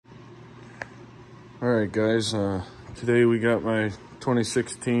Alright guys, today we got my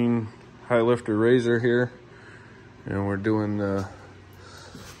 2016 highlifter razor here, and we're doing the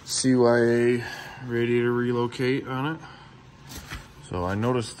CYA radiator relocate on it. So I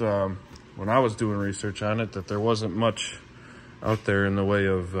noticed when I was doing research on it that there wasn't much out there in the way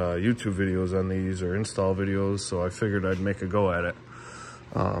of YouTube videos on these or install videos, so I figured I'd make a go at it.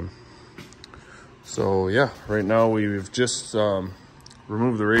 So yeah, right now we've just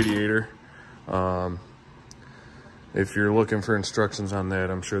removed the radiator. If you're looking for instructions on that,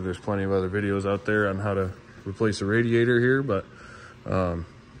 I'm sure there's plenty of other videos out there on how to replace a radiator here, but we're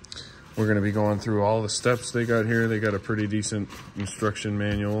going to be going through all the steps they got here. They got a pretty decent instruction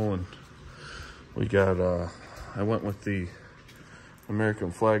manual, and we got I went with the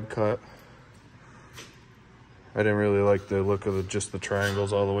American flag cut. I didn't really like the look of just the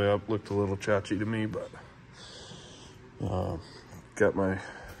triangles all the way up. Looked a little chachi to me, but got my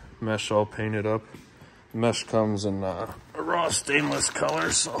mesh all painted up. Mesh comes in a raw stainless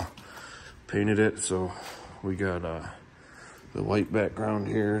color, so painted it. So we got the white background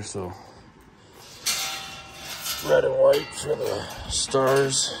here, so red and white for the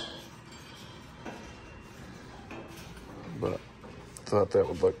stars, but thought that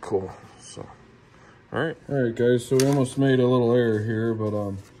would look cool. So all right guys, so we almost made a little error here, but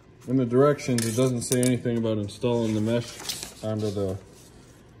in the directions it doesn't say anything about installing the mesh onto the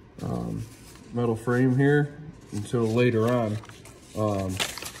metal frame here until later on.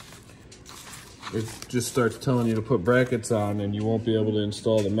 It just starts telling you to put brackets on, and you won't be able to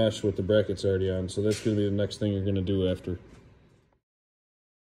install the mesh with the brackets already on. So that's going to be the next thing you're going to do after.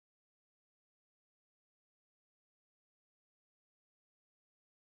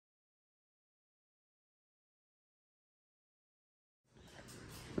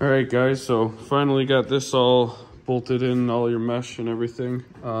 All right guys, so finally got this all bolted in, all your mesh and everything.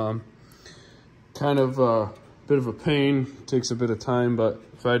 Kind of a bit of a pain, takes a bit of time, but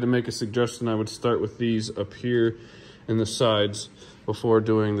if I had to make a suggestion, I would start with these up here in the sides before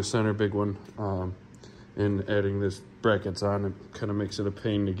doing the center big one, and adding this brackets on. It kind of makes it a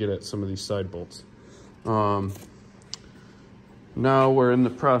pain to get at some of these side bolts. Now we're in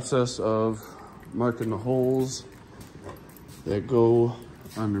the process of marking the holes that go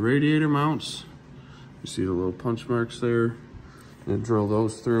on the radiator mounts. You see the little punch marks there, and drill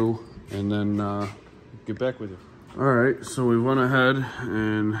those through, and then get back with you. All right, so we went ahead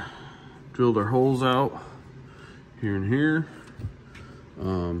and drilled our holes out here and here.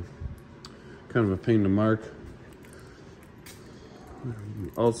 Kind of a pain to mark.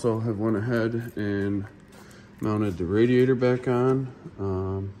 Also have went ahead and mounted the radiator back on.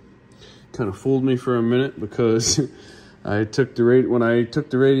 Kind of fooled me for a minute because when I took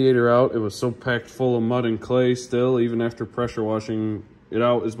the radiator out, it was so packed full of mud and clay still, even after pressure washing it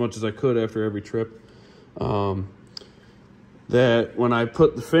out as much as I could after every trip, that when I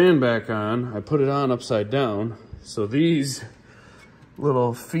put the fan back on, I put it on upside down. So these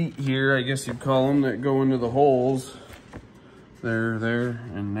little feet here, I guess you'd call them, that go into the holes, there,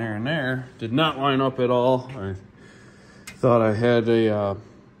 and there, did not line up at all. I thought I had a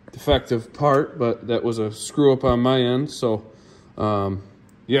defective part, but that was a screw up on my end. So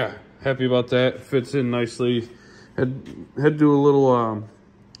yeah, happy about that. Fits in nicely. Had to do a little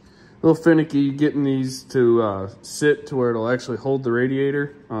finicky getting these to sit to where it'll actually hold the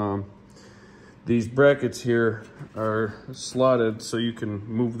radiator. These brackets here are slotted so you can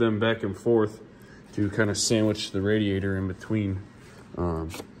move them back and forth to kind of sandwich the radiator in between.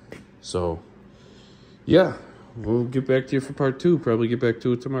 So yeah, we'll get back to you for part 2. Probably get back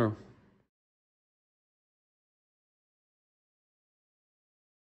to it tomorrow.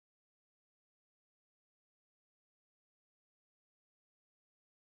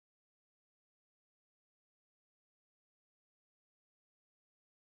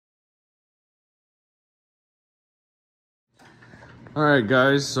 All right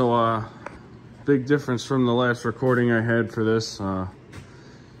guys, so big difference from the last recording I had for this.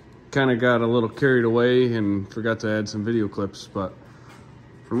 Kind of got a little carried away and forgot to add some video clips, but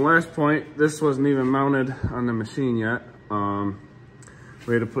from last point, this wasn't even mounted on the machine yet.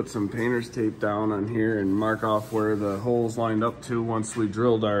 We had to put some painter's tape down on here and mark off where the holes lined up to once we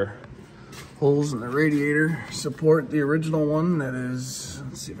drilled our holes in the radiator. Support the original one that is,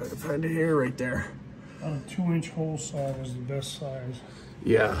 let's see if I can find it here, right there. A 2-inch hole saw was the best size.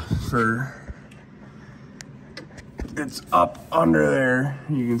 Yeah, it's up under there.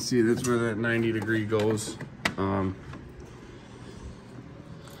 You can see that's where that 90-degree goes.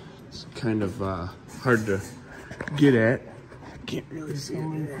 It's kind of hard to get at. Can't really see it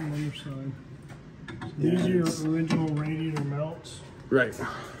from the other side. So these are your original radiator mounts. Right.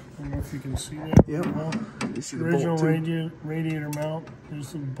 I don't know if you can see that. Yep. Well, You see the original bolt too. radiator mount.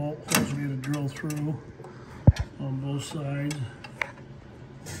 There's the bolt holes we had to drill through on both sides.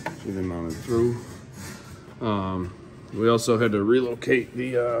 So they mounted through. We also had to relocate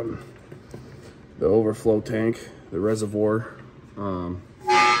the overflow tank, the reservoir. The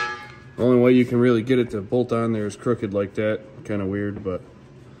only way you can really get it to bolt on there is crooked like that. Kind of weird, but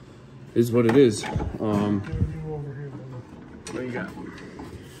is what it is. What do you got?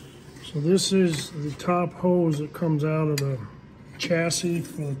 So this is the top hose that comes out of the chassis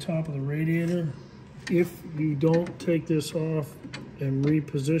for the top of the radiator. If you don't take this off and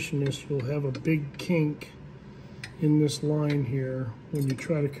reposition this, you'll have a big kink in this line here when you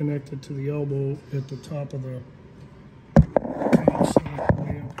try to connect it to the elbow at the top of the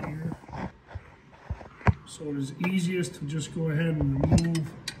way up here. So it is easiest to just go ahead and remove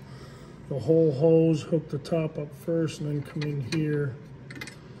the whole hose, hook the top up first, and then come in here.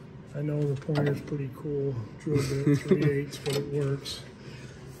 I know the pointer's pretty cool, drill bit 3/8, but it works.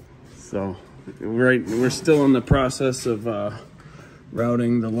 So we're still in the process of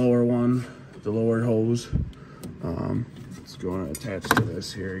routing the lower one, the lower hose. It's going to attach to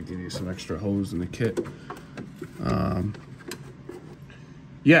this here, give you some extra hose in the kit.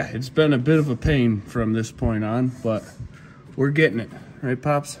 Yeah, it's been a bit of a pain from this point on, but we're getting it, right,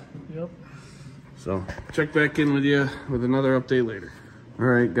 Pops? Yep. So check back in with you with another update later. All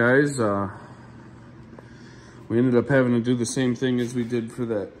right, guys, we ended up having to do the same thing as we did for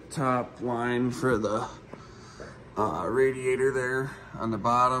that top line for the radiator there on the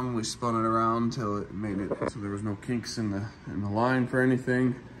bottom. We spun it around till it made it so there was no kinks in the line for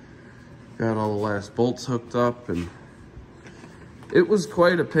anything. Got all the last bolts hooked up, and it was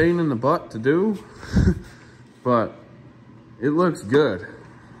quite a pain in the butt to do, but it looks good.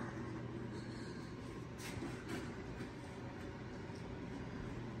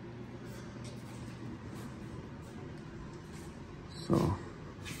 So,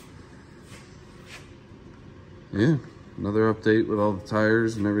 yeah, another update with all the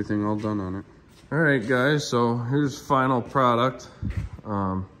tires and everything all done on it. All right, guys, so here's final product.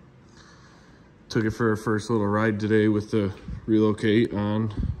 Took it for a first little ride today with the relocate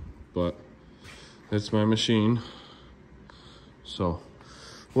on, but that's my machine. So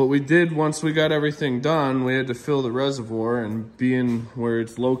what we did once we got everything done, we had to fill the reservoir, and being where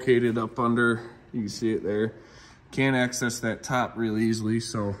it's located up under, you can see it there, can't access that top really easily,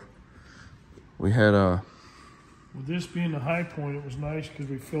 so we had a... With this being the high point, it was nice because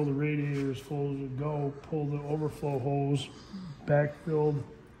we filled the radiator as full as it would go, pulled the overflow hose, backfilled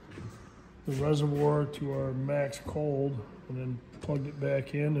the reservoir to our max cold, and then plugged it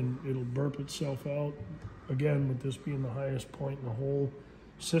back in, and it'll burp itself out. Again, with this being the highest point in the whole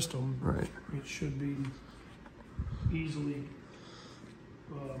system, right, it should be easily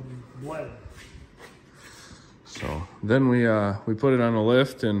bled. So then we put it on a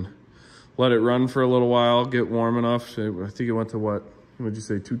lift and let it run for a little while, get warm enough. I think it went to what would you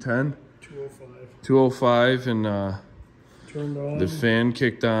say, 210? 205. 205, and turned on. the fan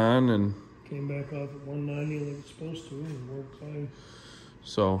kicked on and came back off at 190 like it's supposed to, and worked fine.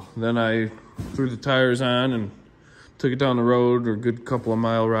 So then I threw the tires on and took it down the road, a good couple of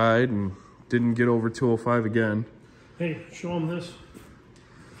mile ride, and didn't get over 205 again. Hey, show them this.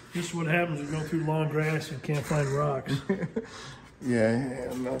 This is what happens when you go through long grass and can't find rocks. Yeah, I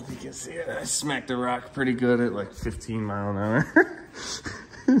don't know if you can see it. I smacked the rock pretty good at like 15 mile an hour.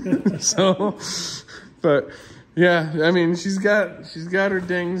 So, but yeah, I mean, she's got her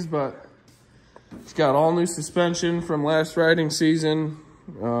dings, but she's got all new suspension from last riding season.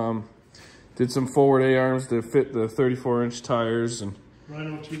 Did some forward A-arms to fit the 34-inch tires, and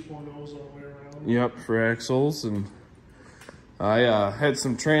Rhino 2.0s all the way around. Yep, for axles. And I had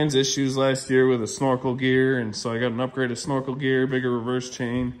some trans issues last year with a snorkel gear, and so I got an upgraded snorkel gear, bigger reverse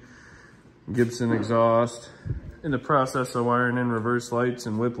chain, Gibson exhaust. In the process of wiring in reverse lights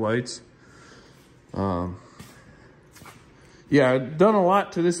and whip lights. Yeah, I've done a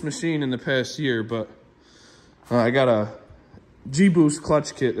lot to this machine in the past year, but I got a G-Boost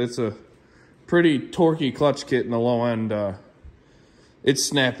clutch kit. It's a pretty torquey clutch kit in the low end. It's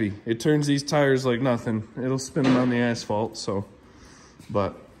snappy. It turns these tires like nothing. It'll spin them on the asphalt, so.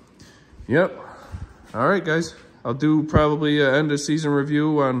 But, yep. All right, guys. I'll do probably an end of season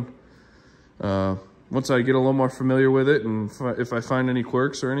review on once I get a little more familiar with it and if I find any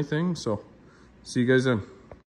quirks or anything. So, see you guys then.